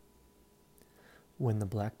When the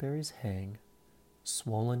blackberries hang,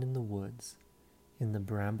 swollen in the woods, in the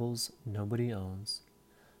brambles nobody owns,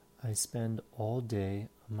 I spend all day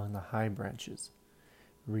among the high branches,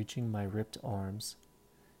 reaching my ripped arms,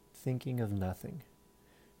 thinking of nothing,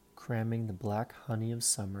 cramming the black honey of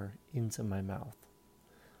summer into my mouth.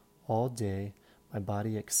 All day my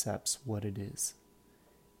body accepts what it is.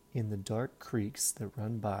 In the dark creeks that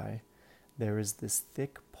run by, there is this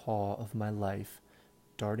thick paw of my life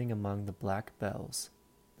darting among the black bells,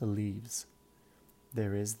 the leaves.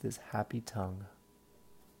 There is this happy tongue